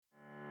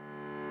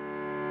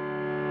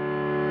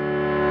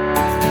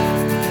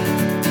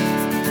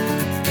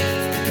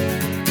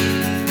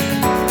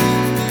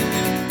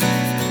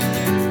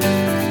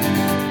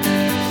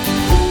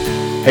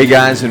Hey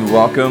guys, and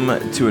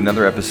welcome to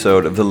another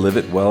episode of the Live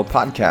It Well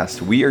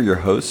podcast. We are your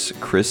hosts,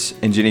 Chris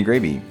and Jenny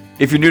Gravy.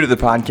 If you're new to the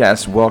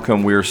podcast,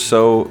 welcome. We are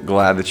so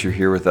glad that you're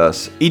here with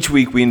us. Each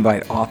week we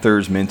invite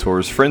authors,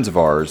 mentors, friends of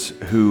ours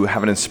who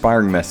have an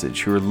inspiring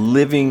message, who are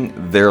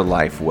living their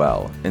life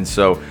well. And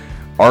so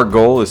our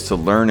goal is to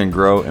learn and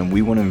grow, and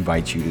we want to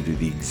invite you to do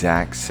the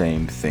exact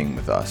same thing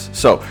with us.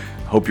 So,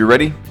 hope you're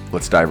ready.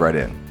 Let's dive right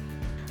in.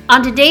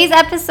 On today's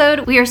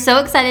episode, we are so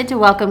excited to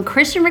welcome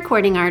Christian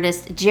recording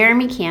artist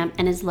Jeremy Camp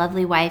and his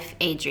lovely wife,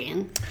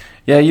 Adrienne.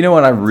 Yeah, you know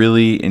what? I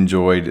really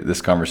enjoyed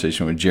this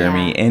conversation with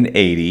Jeremy and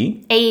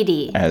Adie.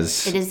 Adie.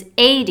 It is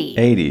Adie.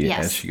 Adie,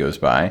 yes, as she goes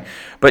by.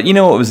 But you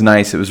know what was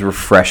nice? It was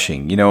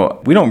refreshing. You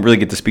know, we don't really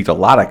get to speak to a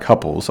lot of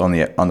couples on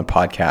the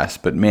podcast,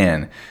 but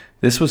man,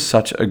 this was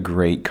such a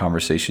great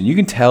conversation. You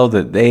can tell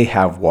that they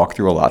have walked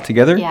through a lot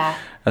together.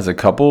 As a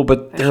couple,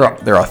 but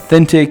they're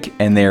authentic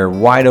and they're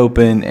wide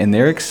open and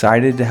they're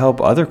excited to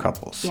help other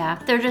couples. Yeah,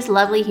 they're just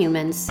lovely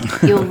humans.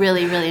 You'll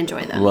really, really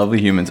enjoy them.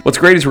 Lovely humans. What's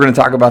great is we're going to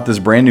talk about this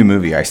brand new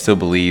movie, I Still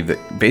Believe,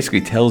 that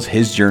basically tells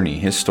his journey,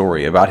 his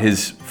story about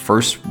his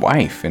first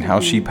wife and how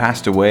she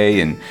passed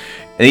away. And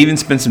they even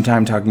spent some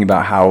time talking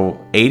about how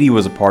Adie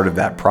was a part of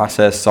that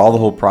process, saw the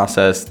whole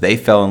process, they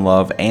fell in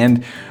love,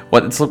 and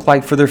what it's looked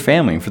like for their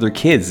family and for their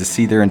kids to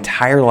see their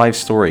entire life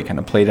story kind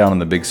of played out on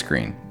the big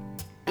screen.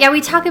 Yeah,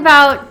 we talk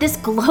about this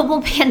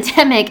global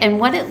pandemic and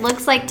what it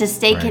looks like to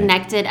stay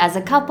connected as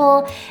a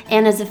couple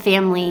and as a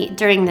family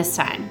during this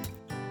time.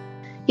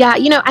 Yeah,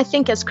 you know, I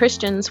think as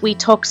Christians, we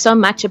talk so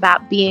much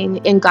about being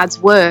in God's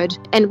Word,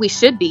 and we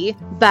should be,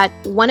 but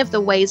one of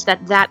the ways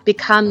that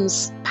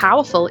becomes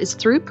powerful is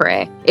through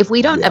prayer. If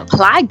we don't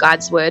apply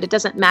God's Word, it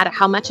doesn't matter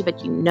how much of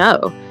it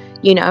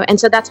you know, and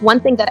so that's one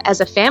thing that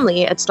as a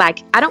family, it's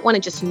like, I don't want to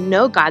just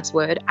know God's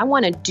Word. I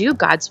want to do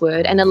God's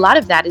Word. And a lot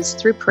of that is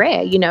through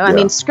prayer. You know, I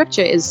mean,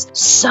 Scripture is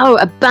so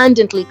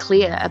abundantly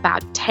clear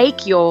about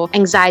take your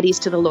anxieties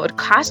to the Lord,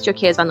 cast your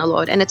cares on the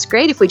Lord. And it's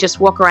great if we just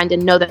walk around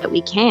and know that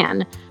we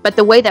can. But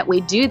the way that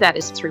we do that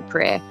is through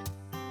prayer.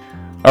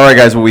 All right,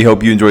 guys. Well, we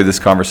hope you enjoyed this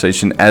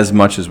conversation as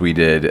much as we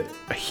did.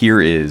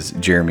 Here is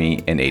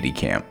Jeremy and Adie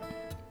Camp.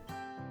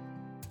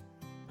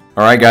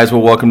 All right, guys.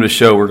 Well, welcome to the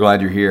show. We're glad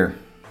you're here.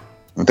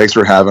 Well, thanks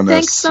for having us.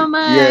 Thanks so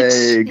much.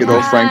 Yay, good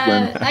old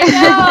Franklin. I know.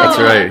 That's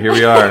right. Here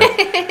we are.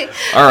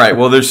 All right.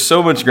 Well, there's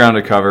so much ground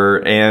to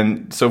cover.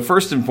 And so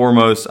first and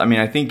foremost, I mean,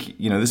 I think,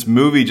 you know, this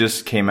movie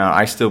just came out.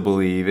 I Still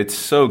Believe. It's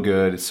so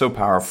good. It's so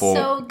powerful.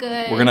 So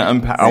good. We're going to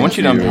unpack. I want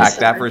you to unpack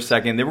that for a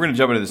second. Then we're going to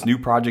jump into this new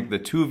project the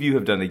two of you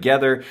have done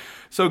together.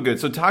 So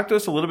good. So talk to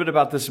us a little bit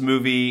about this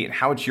movie and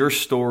how it's your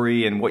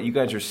story and what you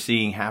guys are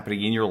seeing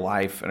happening in your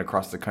life and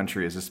across the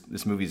country as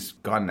this movie's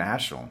gone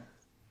national.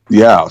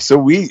 Yeah. So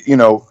we, you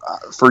know,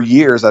 for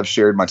years I've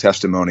shared my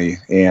testimony,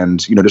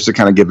 and, you know, just to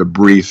kind of give a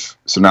brief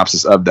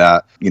synopsis of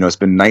that, you know, it's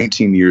been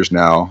 19 years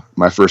now.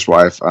 My first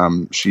wife,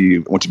 she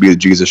went to be with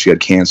Jesus. She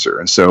had cancer.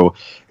 And so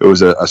it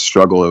was a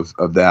struggle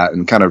of that,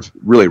 and kind of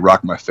really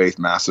rocked my faith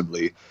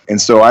massively. And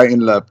so I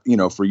ended up, you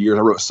know, for years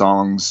I wrote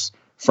songs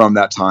from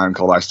that time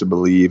called I Still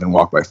Believe and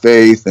Walk by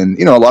Faith. And,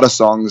 you know, a lot of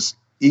songs,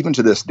 even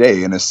to this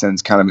day, in a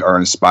sense, kind of are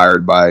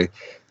inspired by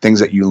things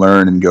that you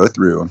learn and go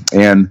through.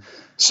 And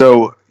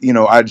so, you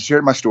know, I'd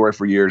shared my story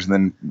for years, and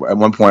then at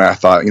one point I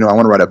thought, you know, I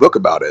want to write a book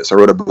about it. So I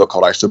wrote a book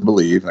called I Still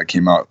Believe, that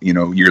came out, you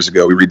know, years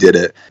ago. We redid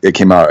it. It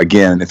came out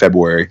again in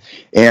February.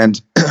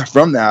 And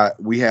from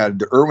that, we had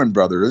the Irwin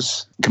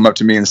brothers come up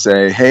to me and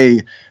say,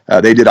 hey,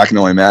 they did I Can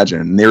Only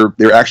Imagine. And they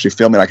were actually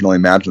filming I Can Only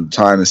Imagine at the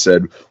time, and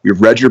said,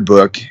 we've read your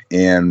book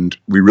and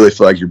we really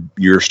feel like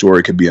your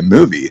story could be a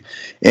movie.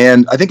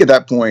 And I think at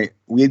that point,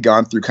 we had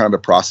gone through kind of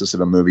a process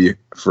of a movie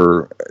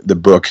for the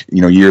book, you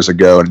know, years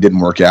ago, and it didn't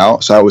work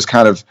out. So I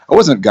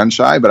wasn't gun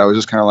shy, but I was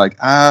just kind of like,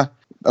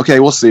 okay,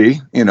 we'll see,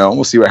 you know,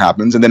 we'll see what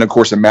happens. And then of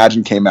course,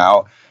 Imagine came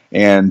out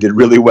and did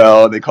really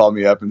well. They called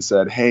me up and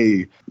said,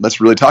 hey, let's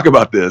really talk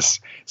about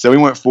this. So we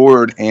went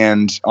forward,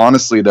 and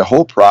honestly, the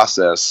whole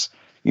process,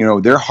 you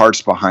know, their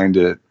hearts behind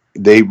it,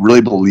 they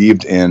really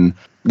believed in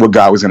what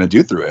God was going to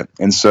do through it.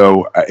 And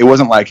so it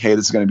wasn't like, hey,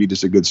 this is going to be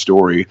just a good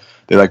story.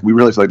 They're like, we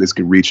really feel like this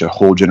could reach a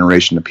whole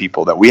generation of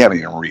people that we haven't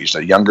even reached,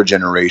 a younger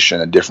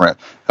generation, a different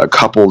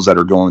couples that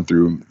are going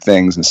through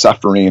things and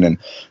suffering. And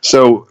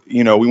so,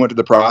 you know, we went through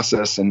the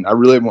process, and I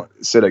really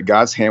said that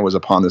God's hand was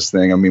upon this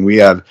thing. I mean,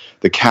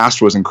 the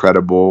cast was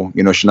incredible.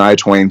 You know, Shania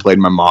Twain played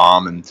my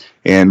mom,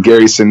 and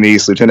Gary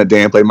Sinise, Lieutenant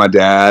Dan, played my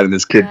dad, and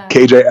this kid,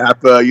 KJ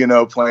Appa, you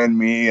know, playing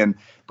me, and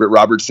Britt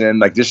Robertson,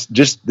 like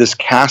just this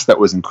cast that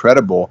was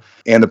incredible.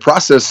 And the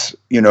process,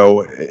 you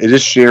know, it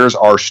just shares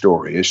our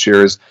story. It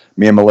shares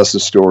me and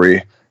Melissa's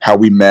story, how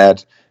we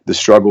met, the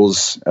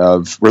struggles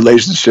of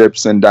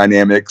relationships and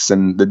dynamics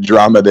and the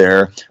drama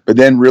there. But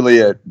then really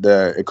it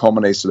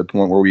culminates to the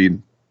point where we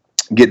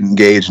get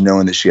engaged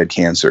knowing that she had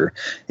cancer,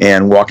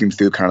 and walking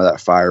through kind of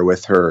that fire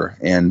with her.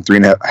 And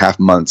 3.5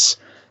 months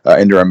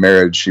into our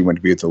marriage, she went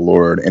to be with the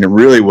Lord. And it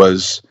really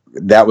was,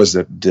 that was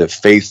the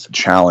faith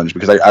challenge,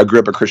 because I grew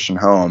up a Christian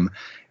home,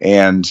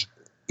 and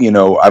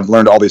I've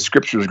learned all these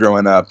scriptures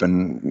growing up,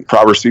 and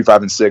Proverbs 3,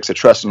 5, and 6, to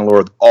trust in the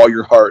Lord with all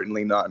your heart and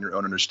lean not on your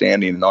own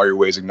understanding, and all your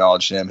ways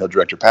acknowledge him, he'll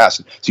direct your paths.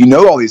 So you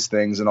know all these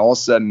things, and all of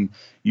a sudden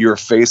you're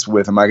faced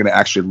with, am I going to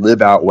actually live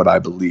out what I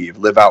believe,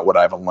 live out what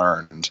I've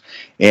learned?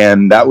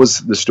 And that was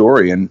the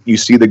story. And you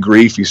see the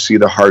grief, you see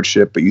the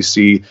hardship, but you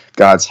see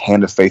God's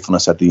hand of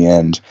faithfulness at the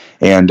end.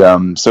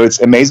 And so it's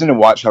amazing to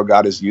watch how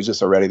God has used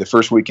us already. The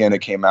first weekend it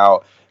came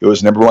out, it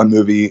was #1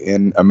 movie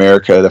in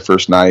America the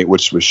first night,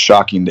 which was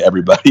shocking to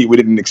everybody. We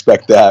didn't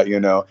expect that,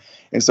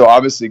 And so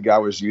obviously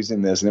God was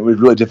using this, and it was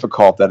really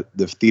difficult that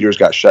the theaters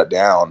got shut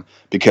down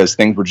because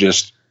things were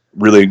just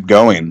really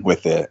going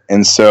with it.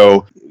 And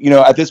so,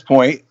 at this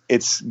point,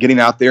 it's getting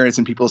out there and it's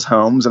in people's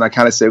homes. And I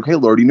kind of say, okay,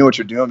 Lord, you know what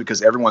you're doing,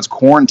 because everyone's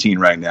quarantined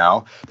right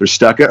now. They're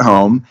stuck at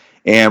home,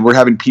 and we're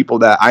having people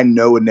that I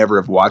know would never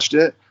have watch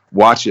it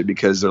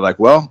because they're like,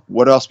 well,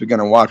 what else are we going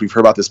to watch? We've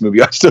heard about this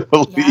movie, I still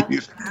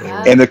believe.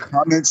 Yeah. And the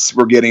comments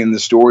we're getting and the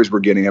stories we're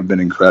getting have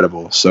been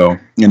incredible. So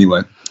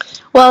anyway.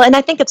 Well, and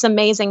I think it's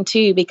amazing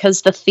too,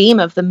 because the theme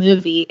of the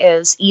movie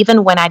is,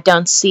 even when I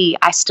don't see,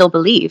 I still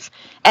believe.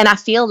 And I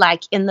feel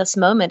like in this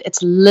moment,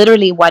 it's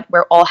literally what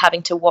we're all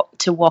having to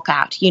walk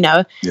out,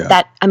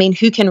 that,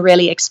 who can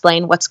really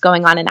explain what's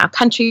going on in our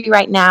country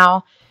right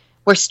now?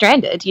 We're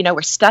stranded,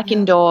 we're stuck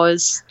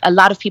indoors. A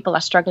lot of people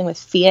are struggling with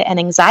fear and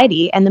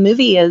anxiety. And the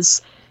movie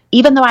is,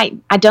 even though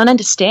I don't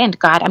understand,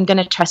 God, I'm going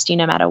to trust you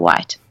no matter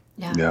what.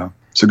 Yeah.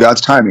 So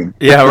God's timing.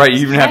 Yeah, right. You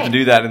even have to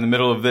do that in the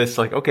middle of this.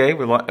 Like, okay,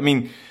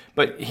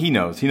 but he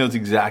knows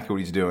exactly what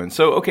he's doing.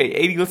 So, okay,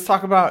 Adie, let's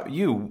talk about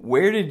you.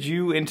 Where did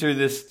you enter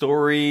this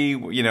story?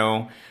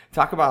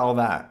 Talk about all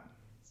that.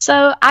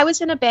 So I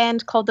was in a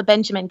band called the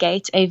Benjamin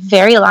Gate a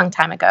very long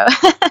time ago.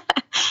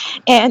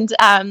 And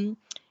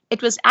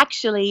it was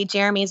actually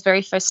Jeremy's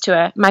very first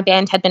tour. My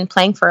band had been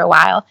playing for a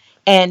while,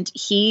 and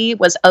he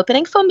was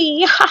opening for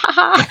me.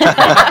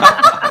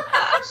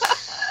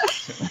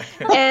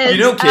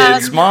 And,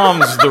 kids,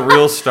 Mom's the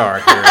real star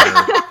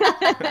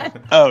here.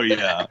 Oh,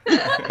 yeah.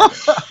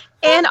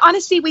 And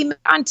honestly, we met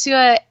on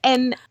tour,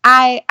 and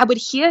I would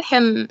hear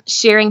him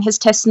sharing his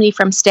testimony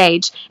from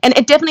stage. And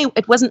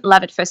it wasn't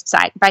love at first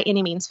sight by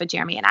any means for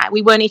Jeremy and I.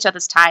 We weren't each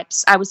other's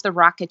types. I was the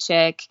rocker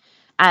chick.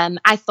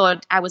 I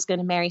thought I was going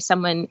to marry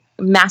someone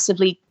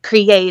massively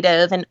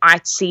creative and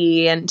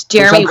artsy, and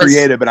Jeremy was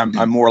creative, but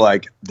I'm more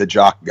like the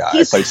jock guy.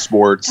 I play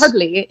sports,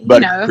 totally,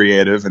 but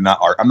creative and not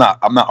art. I'm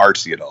not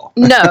artsy at all.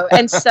 No,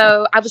 and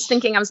so I was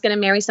thinking I was going to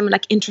marry someone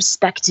like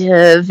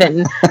introspective,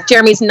 and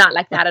Jeremy's not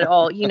like that at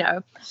all,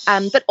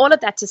 But all of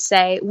that to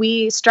say,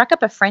 we struck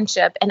up a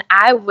friendship, and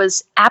I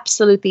was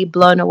absolutely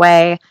blown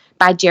away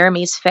by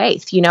Jeremy's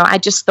faith. I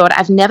just thought,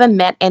 I've never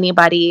met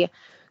anybody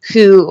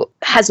who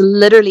has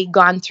literally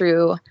gone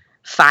through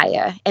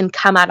fire and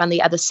come out on the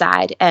other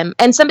side, and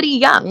somebody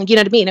young, you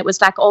know what I mean? It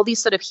was like all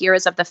these sort of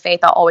heroes of the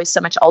faith are always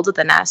so much older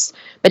than us,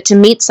 but to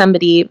meet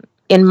somebody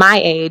in my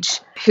age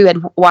who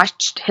had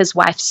watched his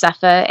wife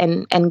suffer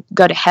and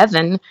go to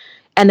heaven,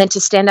 and then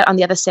to stand out on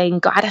the other saying,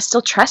 God, I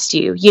still trust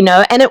you,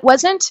 and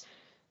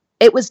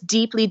it was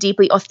deeply,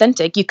 deeply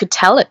authentic. You could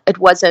tell it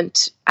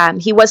wasn't,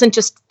 he wasn't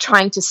just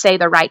trying to say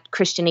the right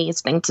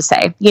Christianese thing to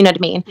say, you know what I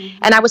mean? Mm-hmm.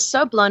 And I was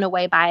so blown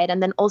away by it.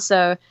 And then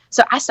also,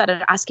 so I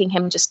started asking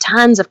him just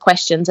tons of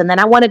questions. And then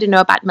I wanted to know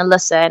about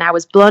Melissa, and I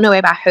was blown away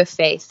by her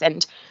faith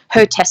and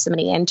her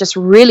testimony, and just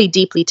really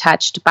deeply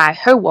touched by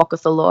her walk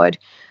with the Lord.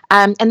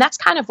 And that's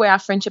kind of where our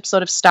friendship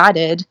sort of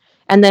started.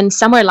 And then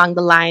somewhere along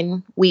the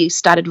line, we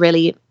started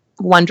really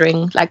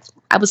wondering,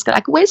 I was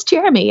like, where's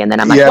Jeremy? And then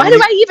I'm like, why do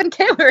I even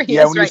care where he is?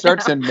 Yeah, when you start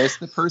to miss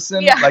the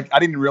person, I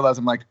didn't rease,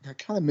 I'm like, I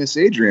kind of miss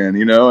Adrienne,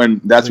 and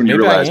that's when you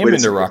realize, I am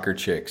into rocker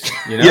chicks,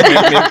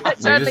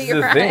 Totally,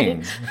 you're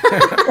right.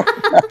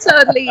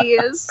 Totally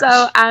is.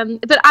 So,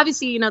 but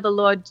obviously, the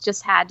Lord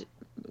just had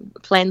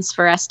plans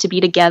for us to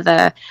be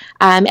together.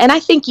 And I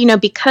think,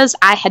 because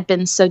I had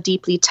been so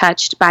deeply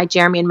touched by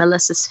Jeremy and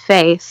Melissa's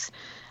faith,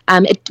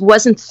 it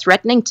wasn't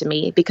threatening to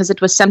me, because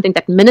it was something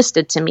that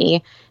ministered to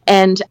me.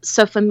 And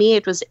so for me,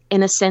 it was,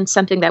 in a sense,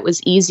 something that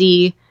was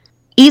easy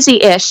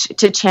easy-ish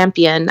to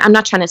champion. I'm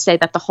not trying to say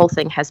that the whole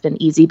thing has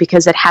been easy,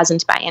 because it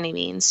hasn't by any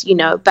means, you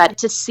know, but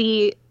to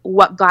see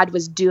what God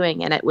was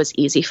doing in it was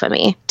easy for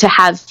me, to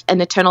have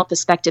an eternal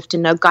perspective, to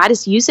know God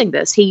is using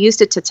this. He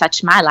used it to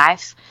touch my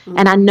life,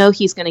 and I know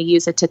he's going to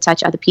use it to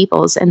touch other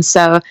people's. And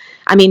so,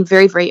 I mean,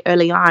 very, very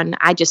early on,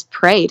 I just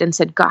prayed and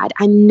said, God,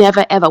 I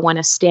never, ever want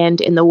to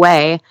stand in the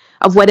way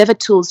of whatever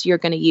tools you're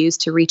going to use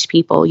to reach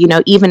people, you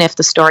know, even if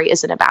the story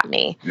isn't about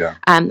me. Yeah.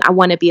 I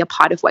want to be a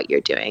part of what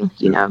you're doing,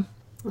 you know.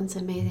 That's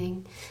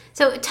amazing.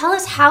 So tell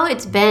us how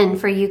it's been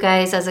for you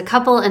guys as a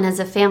couple and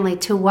as a family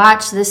to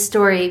watch this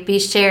story be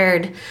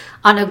shared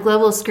on a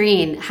global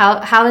screen.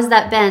 How has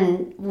that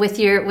been with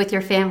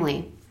your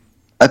family?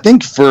 I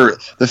think for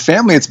the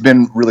family, it's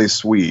been really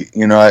sweet.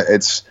 You know,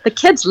 it's the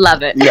kids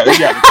love it. Yeah, the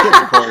kids,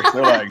 of course.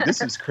 They're like,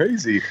 this is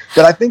crazy.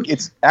 But I think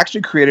it's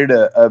actually created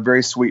a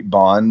very sweet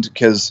bond,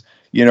 because,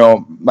 you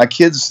know, my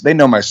kids, they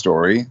know my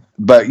story,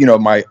 but, you know,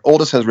 my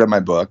oldest has read my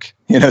book,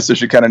 you know, so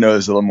she kind of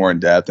knows a little more in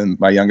depth, and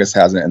my youngest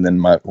hasn't. And then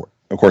my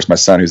Of course, my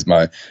son, who's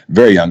my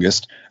very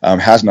youngest,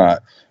 has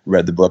not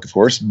read the book, of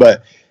course,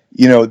 but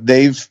they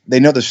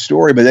know the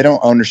story, but they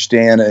don't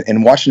understand,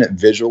 and watching it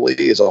visually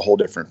is a whole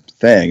different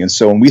thing. And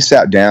so when we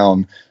sat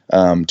down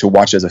to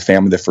watch as a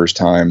family the first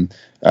time,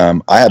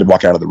 I had to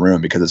walk out of the room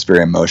because it's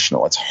very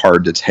emotional. It's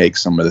hard to take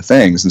some of the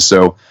things. And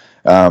so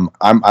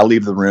I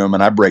leave the room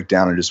and I break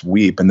down and just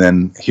weep. And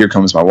then here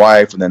comes my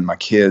wife and then my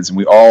kids, and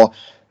we all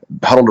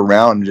huddled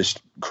around and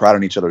just cried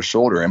on each other's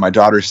shoulder. And my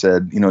daughter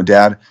said,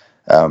 Dad,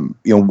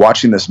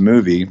 watching this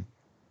movie,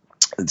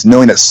 it's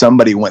knowing that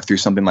somebody went through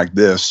something like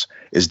this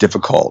is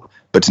difficult,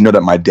 but to know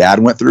that my dad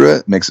went through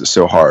it makes it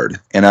so hard.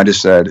 And I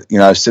just said,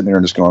 I was sitting there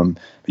and just going,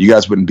 you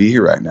guys wouldn't be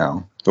here right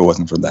now if it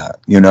wasn't for that,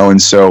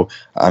 and so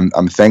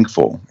I'm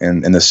thankful.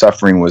 And the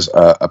suffering was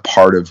a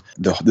part of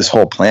this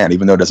whole plan,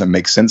 even though it doesn't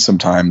make sense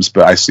sometimes,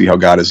 but I see how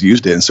God has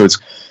used it. And so it's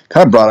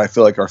kind of brought, I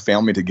feel like, our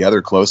family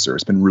together closer.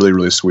 It's been really,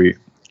 really sweet.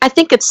 I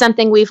think it's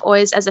something we've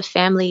always, as a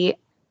family,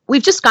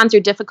 we've just gone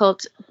through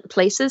difficult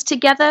places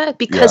together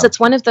because it's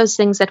one of those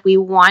things that we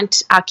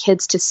want our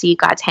kids to see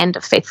God's hand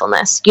of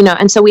faithfulness,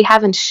 and so we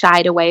haven't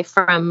shied away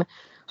from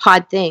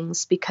hard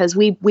things because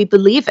we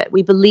believe it.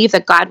 We believe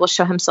that God will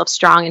show himself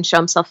strong and show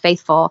himself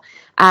faithful.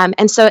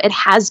 And so it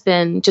has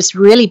been just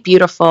really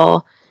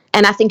beautiful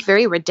and I think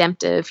very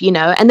redemptive,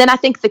 and then I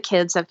think the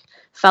kids have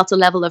felt a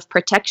level of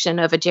protection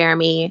over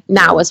Jeremy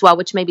now as well,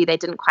 which maybe they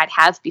didn't quite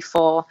have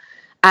before.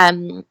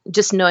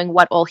 Just knowing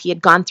what all he had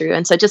gone through.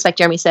 And so just like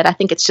Jeremy said, I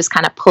think it's just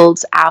kind of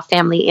pulled our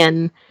family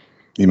in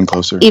even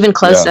closer.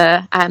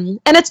 Yeah. And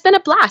it's been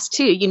a blast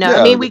too.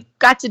 I mean, we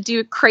got to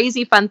do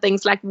crazy fun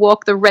things like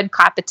walk the red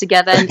carpet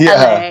together in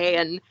LA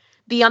and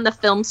be on the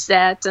film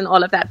set and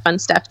all of that fun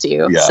stuff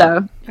too. Yeah.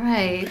 So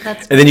right.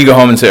 And then you go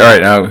home and say, all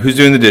right, now who's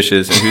doing the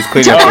dishes and who's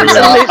cleaning up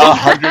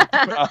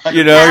the room?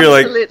 You're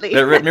like,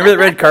 remember that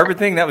red carpet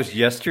thing? That was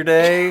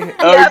yesterday.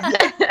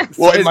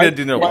 Well, he's going to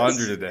do no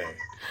laundry today.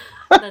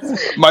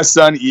 My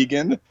son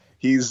Egan,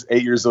 he's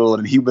 8 years old,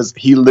 and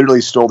he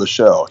literally stole the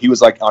show. He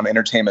was like on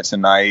Entertainment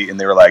Tonight, and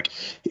they were like,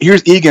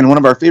 "Here's Egan, one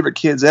of our favorite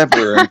kids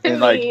ever,"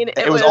 and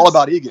it was all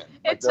about Egan.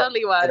 It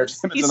totally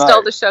was. He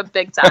stole the show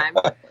big time.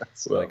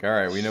 So all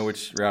right, we know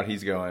which route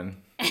he's going.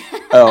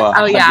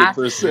 Oh yeah.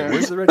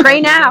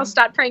 Pray now.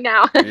 Start praying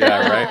now.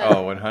 Yeah, right.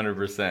 Oh,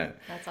 100%.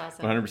 That's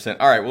awesome. 100%.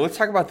 All right, well, let's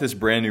talk about this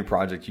brand new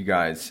project. You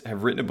guys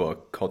have written a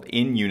book called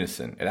In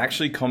Unison. It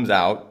actually comes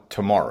out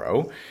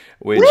tomorrow,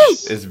 which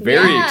is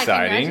very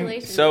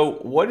exciting. So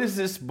what is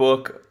this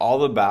book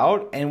all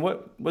about, and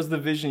what was the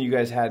vision you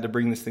guys had to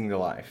bring this thing to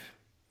life?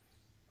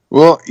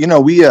 Well,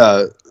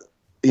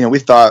 we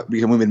thought,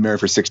 because we've been married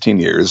for 16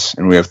 years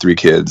and we have 3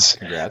 kids.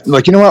 Congrats.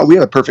 Like, you know what? We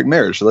have a perfect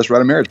marriage, so let's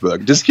write a marriage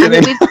book. Just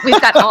kidding. I mean,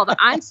 we've got all the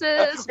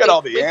answers. We've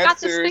got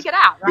this figured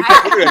out,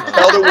 right? We're going to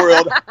tell the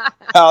world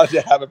how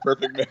to have a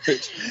perfect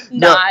marriage.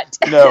 No.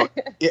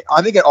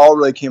 I think it all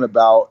really came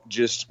about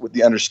just with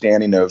the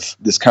understanding of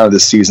this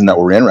season that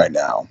we're in right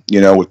now.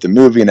 With the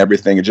movie and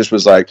everything, it just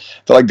was like,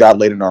 I felt like God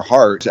laid it in our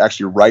heart to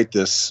actually write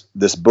this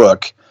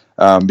book.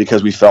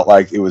 Because we felt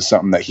like it was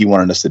something that he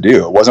wanted us to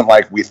do. It wasn't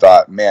like we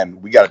thought,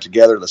 man, we got it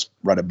together, let's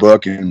write a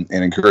book and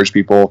encourage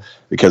people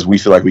because we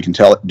feel like we can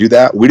do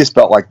that. We just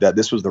felt like that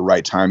this was the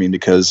right timing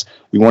because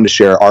we wanted to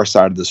share our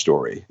side of the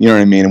story, you know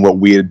what I mean, and what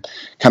we had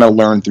kind of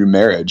learned through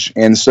marriage.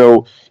 And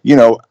so,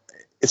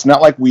 it's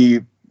not like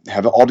we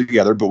have it all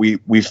together, but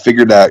we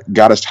figured that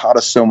God has taught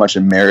us so much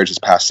in marriage this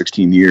past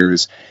 16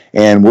 years,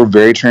 and we're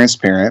very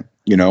transparent.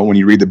 When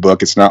you read the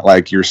book, it's not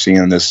like you're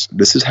seeing this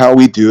is how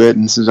we do it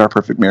and this is our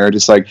perfect marriage.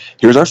 It's like,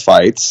 here's our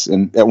fights.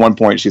 And at one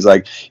point she's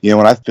like,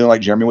 when I feel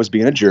like Jeremy was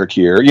being a jerk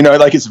here,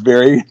 like it's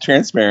very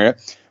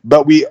transparent,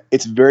 but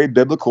it's very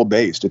biblical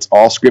based. It's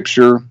all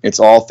scripture. It's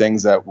all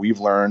things that we've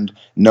learned,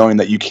 knowing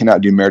that you cannot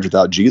do marriage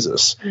without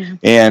Jesus. Mm-hmm.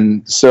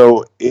 And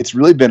so it's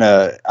really been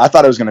I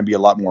thought it was going to be a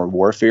lot more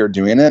warfare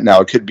doing it. Now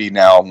it could be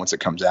now once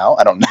it comes out.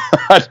 I don't know.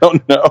 I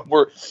don't know.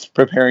 We're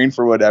preparing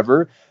for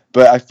whatever.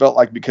 But I felt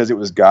like because it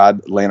was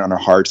God laying on our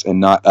hearts and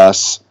not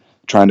us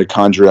trying to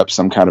conjure up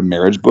some kind of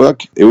marriage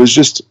book, it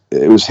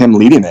was him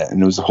leading it,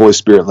 and it was the Holy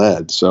Spirit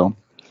led. So,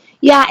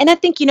 yeah. And I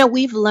think,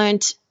 we've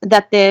learned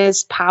that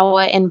there's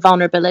power in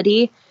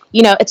vulnerability.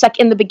 It's like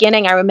in the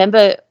beginning, I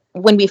remember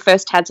when we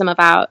first had some of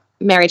our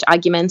marriage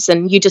arguments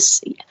and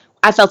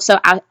I felt so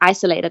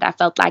isolated. I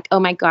felt like, oh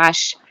my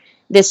gosh,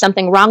 there's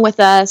something wrong with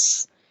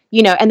us.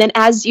 And then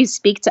as you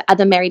speak to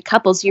other married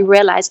couples, you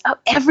realize, oh,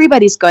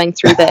 everybody's going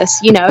through this,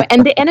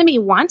 and the enemy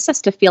wants us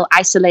to feel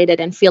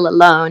isolated and feel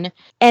alone.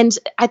 And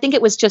I think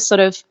it was just sort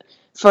of,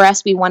 for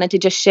us, we wanted to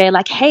just share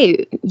like,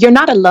 hey, you're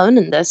not alone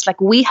in this.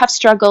 Like, we have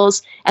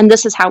struggles and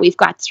this is how we've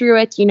got through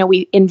it.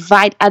 We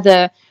invite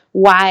other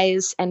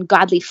wise and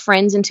godly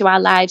friends into our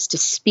lives to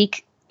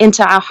speak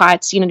into our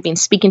hearts,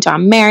 speaking to our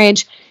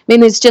marriage. I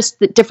mean, there's just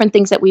the different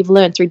things that we've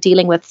learned through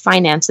dealing with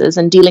finances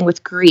and dealing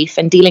with grief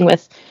and dealing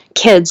with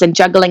kids and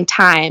juggling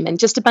time and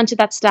just a bunch of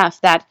that stuff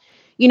that,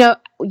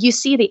 you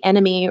see the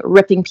enemy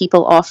ripping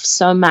people off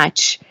so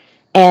much.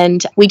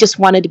 And we just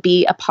wanted to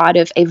be a part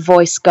of a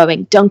voice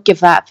going, don't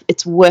give up.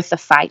 It's worth a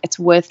fight. It's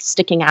worth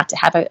sticking out to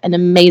have an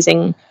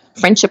amazing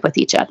friendship with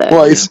each other.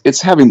 Well,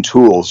 it's having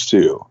tools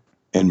too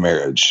in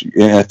marriage.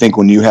 And I think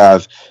when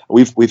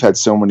we've had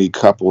so many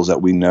couples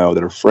that we know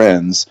that are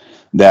friends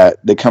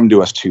that they come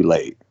to us too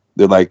late.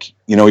 They're like,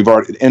 we've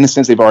already, in a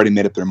sense, they've already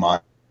made up their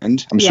mind.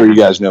 I'm sure you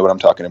guys know what I'm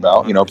talking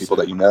about. 100%. People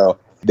that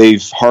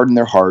they've hardened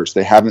their hearts.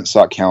 They haven't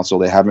sought counsel.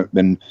 They haven't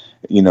been,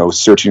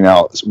 searching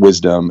out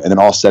wisdom. And then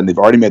all of a sudden they've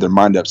already made their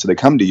mind up. So they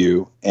come to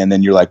you and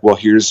then you're like, well,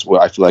 here's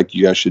what I feel like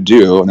you guys should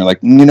do. And they're like,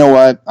 you know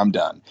what? I'm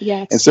done.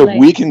 Yeah. And so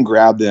we can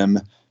grab them,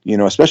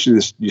 especially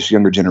this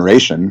younger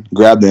generation,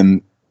 grab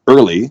them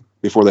early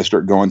before they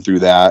start going through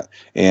that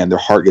and their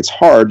heart gets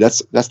hard.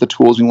 That's the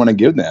tools we want to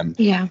give them.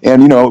 Yeah.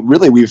 And,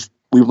 really we've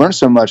learned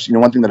so much.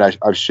 One thing that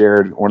I've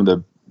shared, one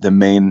of the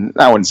main,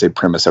 I wouldn't say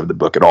premise of the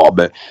book at all,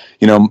 but,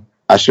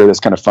 I share this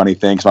kind of funny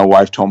thing because my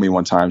wife told me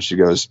one time, she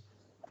goes,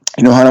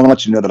 honey, I want to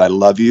let you know that I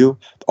love you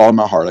with all of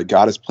my heart. Like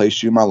God has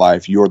placed you in my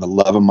life. You're the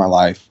love of my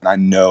life. And I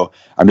know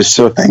I'm just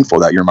so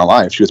thankful that you're in my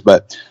life. She goes,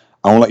 but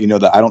I want to let you know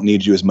that I don't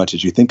need you as much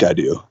as you think I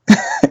do.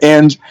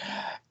 and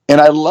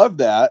I love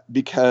that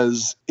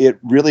because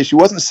she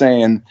wasn't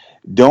saying,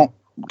 don't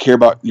care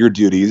about your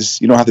duties.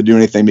 You don't have to do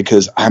anything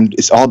because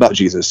it's all about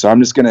Jesus. So I'm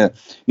just going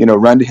to,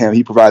 run to him.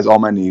 He provides all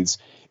my needs.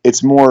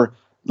 It's more,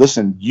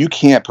 listen, you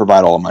can't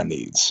provide all of my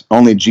needs.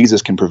 Only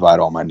Jesus can provide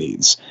all my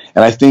needs.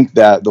 And I think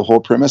that the whole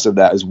premise of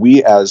that is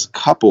we as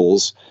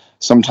couples,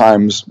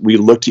 sometimes we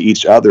look to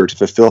each other to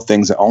fulfill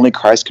things that only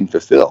Christ can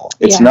fulfill.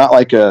 It's not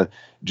like a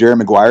Jerry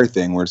Maguire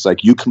thing where it's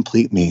like, you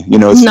complete me.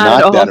 It's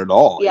not that at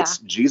all. Yeah. It's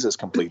Jesus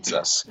completes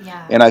us.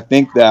 Yeah. And I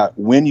think that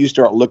when you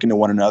start looking to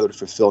one another to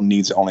fulfill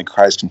needs that only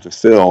Christ can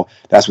fulfill,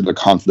 that's where the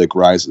conflict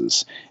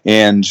rises.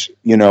 And,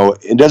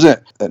 it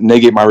doesn't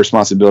negate my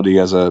responsibility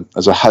as a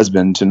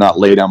husband to not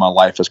lay down my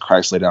life as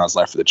Christ laid down his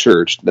life for the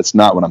church. That's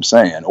not what I'm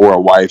saying. Or a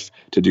wife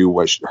to do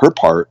her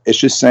part. It's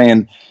just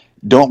saying,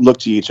 don't look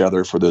to each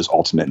other for those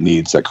ultimate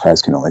needs that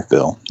Christ can only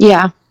fill.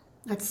 Yeah.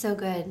 That's so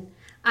good.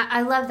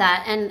 I love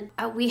that. And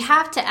we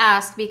have to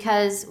ask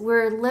because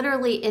we're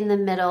literally in the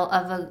middle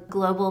of a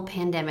global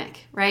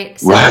pandemic, right?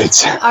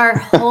 So our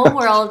whole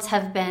worlds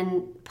have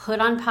been put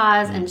on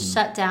pause and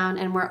shut down,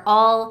 and we're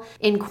all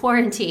in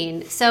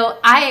quarantine. So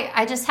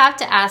I just have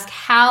to ask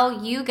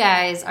how you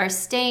guys are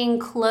staying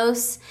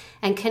close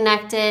and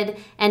connected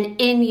and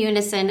in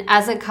unison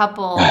as a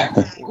couple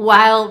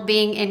while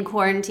being in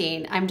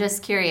quarantine. I'm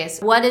just curious.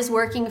 What is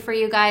working for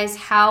you guys?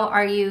 How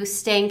are you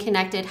staying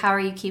connected? How are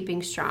you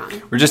keeping strong?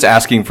 We're just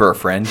asking for a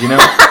friend, We're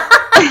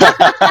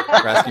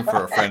asking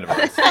for a friend of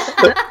ours.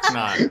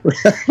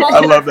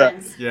 I love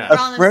that. Yeah.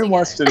 A friend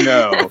wants to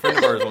know. A friend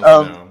of ours wants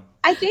to know.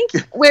 I think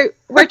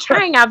we're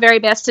trying our very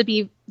best to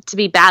be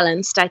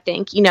balanced. I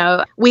think,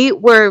 we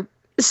were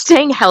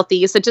staying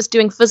healthy. So just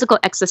doing physical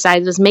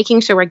exercises,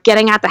 making sure we're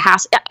getting out the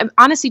house.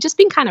 Honestly, just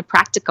being kind of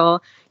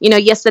practical.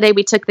 Yesterday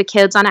we took the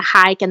kids on a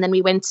hike and then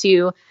we went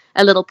to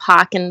a little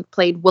park and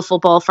played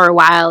wiffle ball for a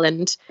while.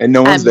 And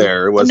no one's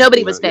there.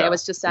 Nobody was there. Yeah. It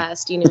was just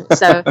us,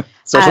 So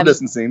social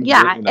distancing.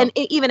 Yeah. And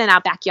even in our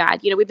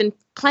backyard, we've been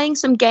playing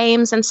some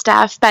games and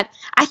stuff. But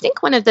I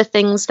think one of the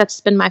things that's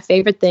been my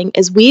favorite thing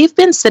is we've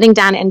been sitting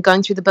down and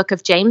going through the book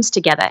of James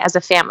together as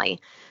a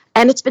family.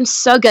 And it's been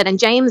so good. And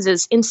James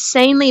is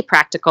insanely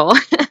practical.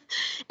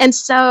 And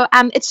so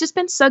it's just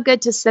been so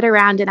good to sit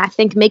around and I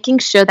think making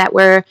sure that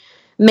we're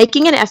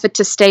making an effort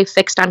to stay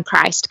fixed on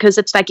Christ. Because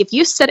it's like if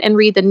you sit and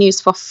read the news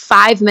for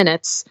 5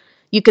 minutes,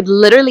 you could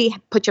literally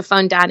put your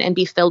phone down and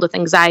be filled with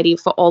anxiety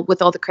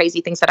with all the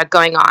crazy things that are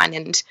going on.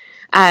 And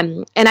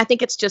I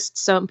think it's just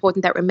so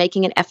important that we're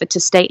making an effort to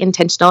stay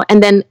intentional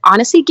and then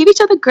honestly give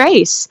each other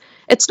grace.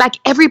 It's like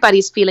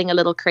everybody's feeling a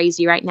little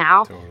crazy right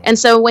now. Totally. And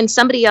so when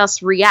somebody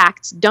else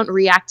reacts, don't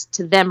react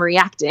to them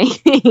reacting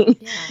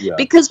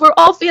because we're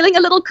all feeling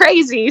a little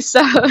crazy.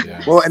 So,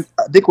 Well, and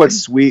I think what's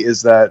sweet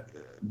is that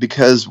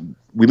because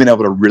we've been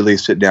able to really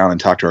sit down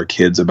and talk to our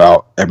kids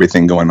about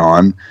everything going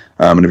on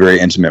in a very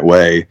intimate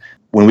way.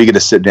 When we get to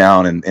sit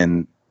down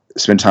and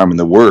spend time in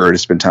the Word,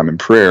 spend time in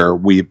prayer,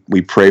 we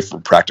pray for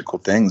practical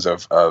things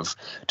of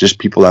just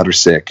people that are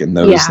sick and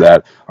those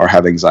that are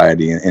have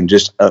anxiety and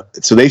just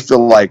so they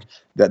feel like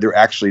that they're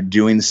actually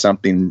doing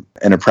something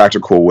in a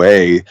practical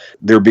way.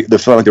 They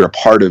feel like they're a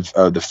part of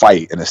the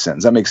fight in a sense.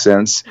 Does that make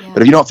sense? Yeah.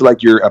 But if you don't feel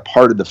like you're a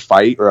part of the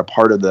fight or a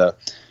part of the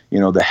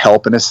the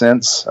help in a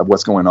sense of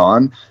what's going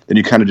on, then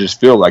you kind of just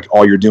feel like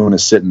all you're doing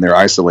is sitting there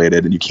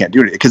isolated and you can't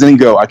do it. Because then you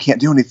go, I can't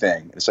do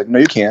anything. It's like, no,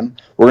 you can.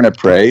 We're going to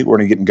pray. We're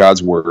going to get in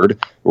God's word.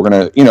 We're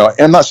going to,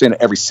 and I'm not saying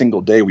every single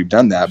day we've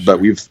done that,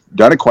 but we've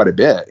done it quite a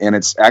bit. And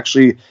it's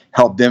actually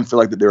helped them feel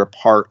like that they're a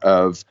part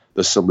of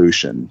the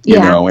solution, you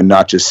know, and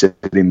not just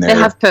sitting there.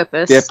 They have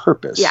purpose. They have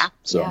purpose. Yeah.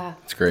 So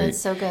it's great. That's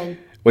so good.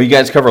 Well, you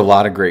guys cover a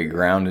lot of great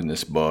ground in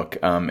this book,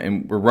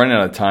 and we're running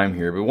out of time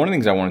here. But one of the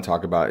things I want to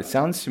talk about, it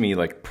sounds to me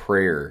like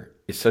prayer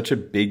is such a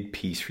big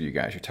piece for you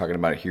guys. You're talking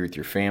about it here with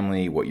your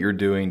family, what you're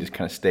doing, just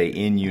kind of stay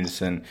in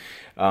unison.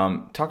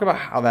 Talk about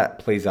how that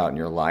plays out in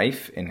your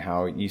life and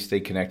how you stay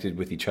connected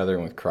with each other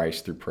and with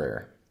Christ through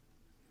prayer.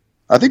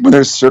 I think when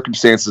there's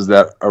circumstances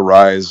that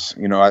arise,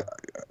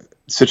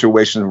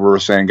 situations where we're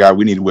saying, God,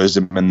 we need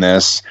wisdom in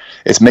this.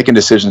 It's making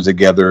decisions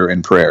together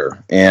in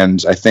prayer.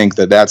 And I think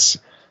that that's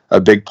a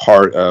big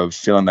part of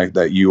feeling like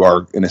that you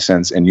are, in a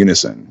sense, in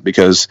unison,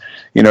 because,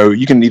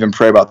 you can even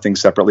pray about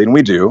things separately, and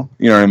we do,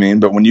 you know what I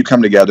mean? But when you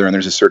come together and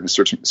there's a certain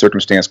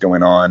circumstance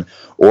going on,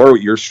 or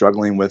you're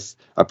struggling with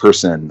a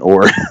person,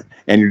 or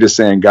and you're just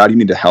saying, God, you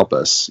need to help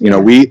us.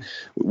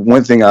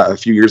 One thing a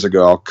few years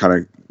ago, I'll kind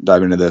of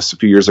dive into this. A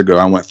few years ago,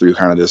 I went through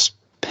kind of this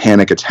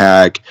panic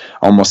attack,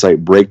 almost like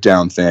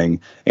breakdown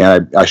thing,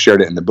 and I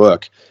shared it in the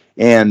book.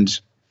 And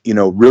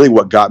really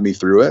what got me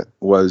through it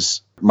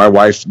was my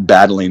wife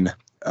battling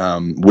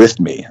with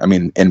me,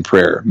 in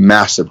prayer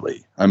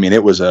massively.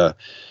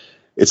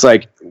 It's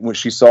like when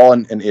she saw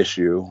an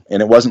issue,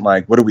 and it wasn't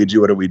like, what do we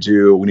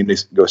do? We need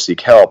to go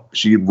seek help.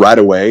 She right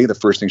away, the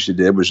first thing she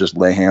did was just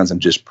lay hands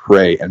and just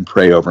pray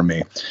over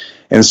me.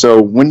 And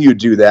so when you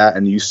do that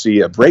and you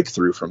see a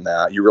breakthrough from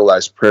that, you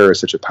realize prayer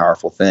is such a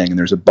powerful thing. And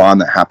there's a bond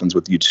that happens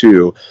with you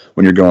too,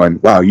 when you're going,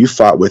 wow, you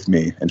fought with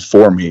me and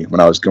for me when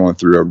I was going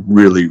through a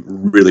really,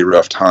 really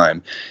rough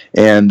time.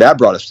 And that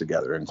brought us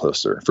together and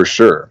closer, for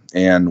sure.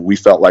 And we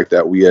felt like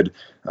that we had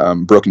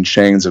broken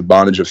chains of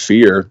bondage of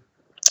fear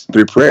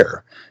through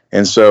prayer.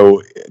 And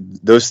so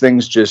those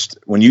things just,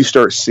 when you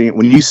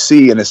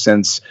see, in a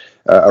sense,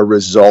 a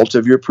result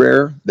of your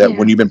prayer, that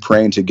when you've been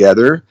praying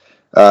together,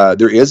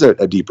 there is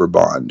a deeper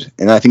bond.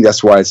 And I think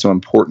that's why it's so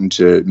important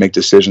to make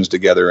decisions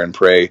together and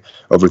pray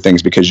over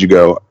things, because you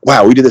go,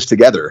 wow, we did this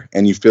together,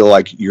 and you feel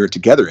like you're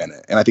together in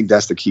it. And I think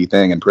that's the key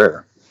thing in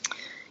prayer.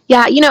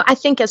 Yeah, I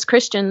think as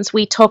Christians,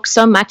 we talk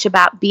so much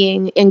about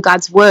being in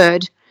God's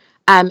word,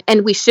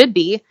 and we should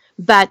be,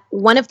 but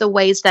one of the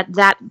ways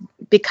that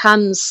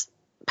becomes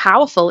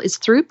powerful is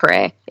through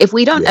prayer. If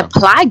we don't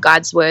apply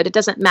God's word, it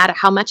doesn't matter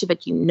how much of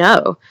it you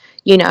know.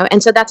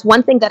 And so that's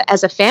one thing that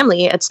as a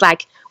family, it's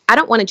like, I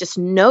don't want to just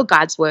know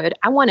God's word.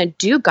 I want to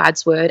do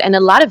God's word. And a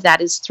lot of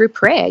that is through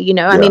prayer.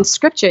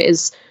 Scripture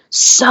is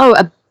so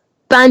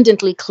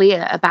abundantly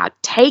clear about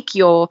take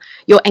your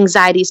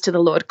anxieties to the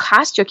Lord,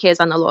 cast your cares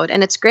on the Lord.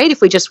 And it's great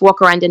if we just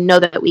walk around and know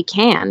that we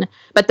can.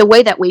 But the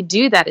way that we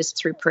do that is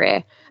through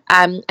prayer.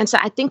 And so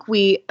I think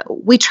we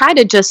try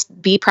to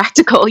just be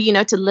practical,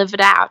 to live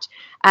it out.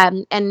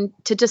 And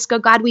to just go,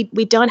 God, we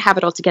don't have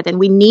it all together and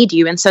we need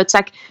you. And so it's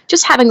like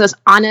just having those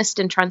honest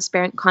and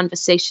transparent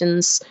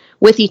conversations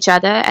with each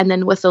other and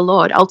then with the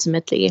Lord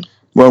ultimately.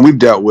 Well, we've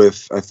dealt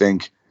with, I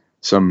think,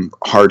 some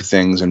hard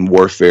things and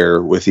warfare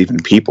with even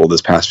people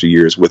this past few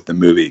years with the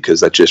movie,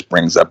 because that just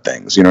brings up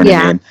things, you know what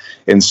I mean?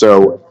 And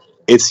so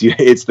it's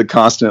the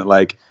constant,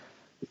 like,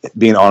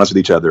 being honest with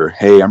each other.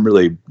 Hey, I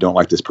really don't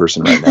like this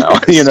person right now.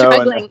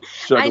 Struggling.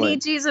 I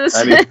need Jesus.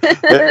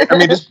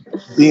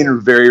 Just being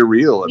very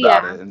real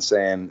about it and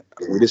saying,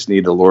 we just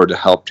need the Lord to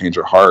help change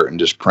our heart, and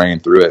just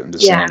praying through it and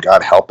just saying,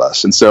 God, help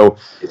us. And so,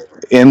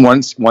 and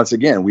once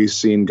again, we've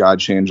seen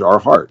God change our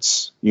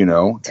hearts,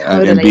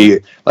 and be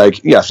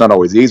like, it's not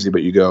always easy,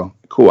 but you go,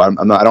 cool. I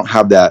don't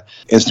have that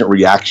instant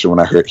reaction when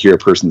I hear a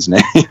person's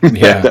name.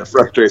 That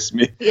frustrates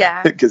me.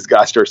 Yeah. Because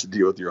God starts to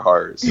deal with your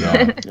heart. So,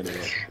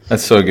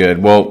 That's so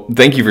good. Well,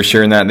 thank you for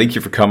sharing that. Thank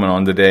you for coming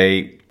on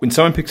today. When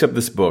someone picks up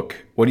this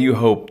book, what do you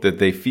hope that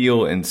they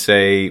feel and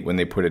say when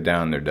they put it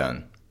down, they're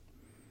done?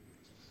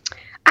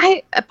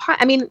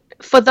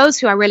 For those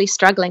who are really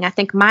struggling, I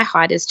think my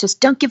heart is just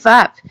don't give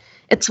up.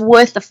 It's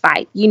worth the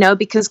fight,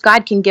 because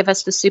God can give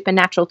us the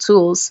supernatural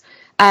tools.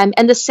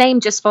 And the same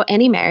just for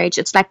any marriage.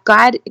 It's like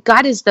God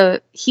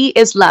He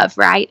is love,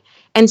 right?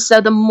 And so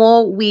the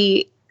more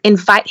we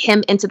invite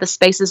Him into the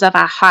spaces of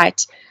our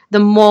heart, the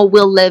more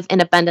we'll live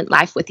an abundant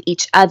life with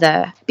each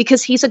other,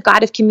 because He's a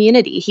God of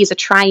community. He's a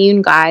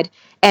triune God,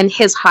 and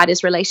His heart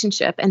is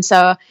relationship. And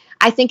so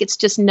I think it's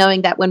just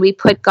knowing that when we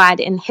put God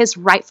in His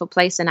rightful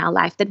place in our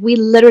life, that we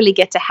literally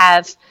get to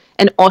have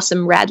an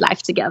awesome, rad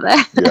life together.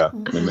 Yeah,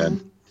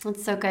 amen.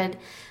 That's so good.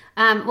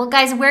 Well,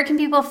 guys, where can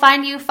people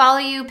find you, follow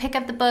you, pick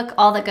up the book,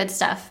 all the good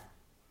stuff?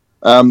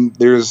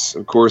 There's,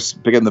 of course,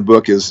 picking the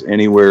book is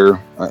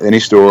anywhere, any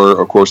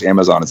store. Of course,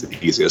 Amazon is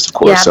the easiest, of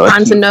course. Yeah, so,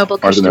 Barnes & Noble,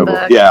 Christian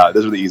book. Yeah,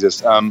 those are the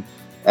easiest.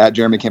 At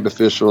Jeremy Camp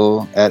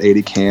Official, at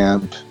Adie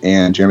Camp,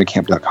 and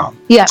jeremycamp.com.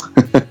 Yeah.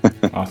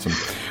 Awesome.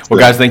 Well,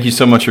 guys, thank you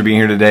so much for being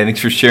here today. Thanks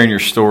for sharing your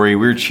story.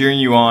 We're cheering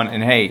you on.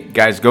 And hey,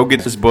 guys, go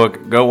get this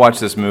book, go watch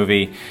this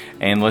movie,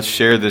 and let's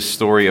share this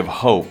story of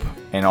hope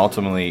and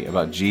ultimately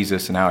about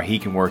Jesus and how He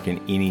can work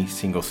in any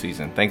single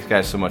season. Thanks,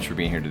 guys, so much for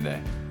being here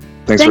today.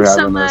 Thanks for having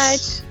so much.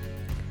 us.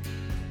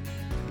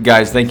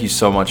 Guys, thank you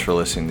so much for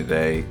listening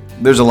today.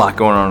 There's a lot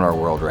going on in our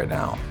world right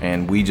now,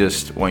 and we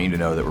just want you to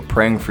know that we're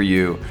praying for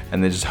you,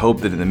 and they just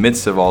hope that in the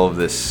midst of all of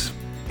this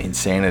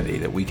insanity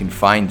that we can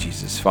find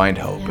Jesus, find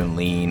hope, and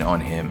lean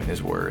on Him and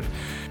His Word.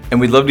 And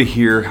we'd love to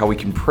hear how we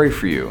can pray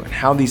for you and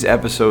how these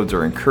episodes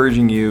are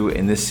encouraging you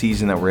in this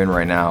season that we're in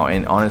right now,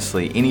 and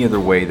honestly, any other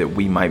way that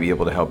we might be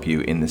able to help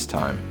you in this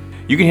time.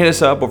 You can hit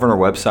us up over on our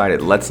website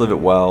at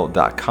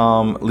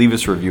letsliveitwell.com, leave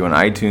us a review on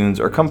iTunes,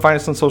 or come find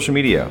us on social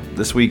media.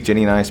 This week,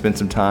 Jenny and I spent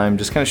some time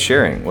just kind of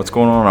sharing what's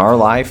going on in our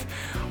life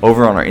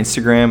over on our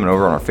Instagram and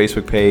over on our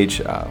Facebook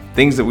page,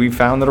 things that we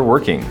found that are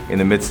working in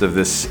the midst of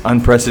this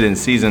unprecedented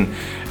season,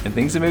 and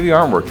things that maybe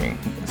aren't working.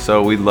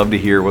 So we'd love to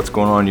hear what's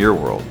going on in your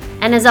world.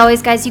 And as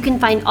always, guys, you can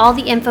find all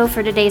the info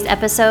for today's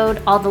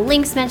episode, all the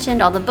links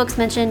mentioned, all the books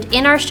mentioned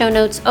in our show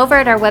notes over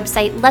at our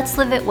website,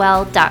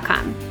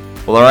 letsliveitwell.com.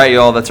 Well, all right,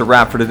 y'all, that's a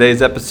wrap for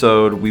today's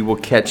episode. We will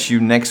catch you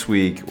next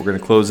week. We're going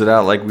to close it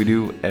out like we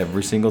do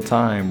every single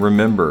time.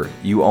 Remember,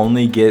 you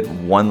only get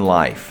one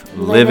life.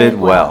 Live it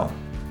well.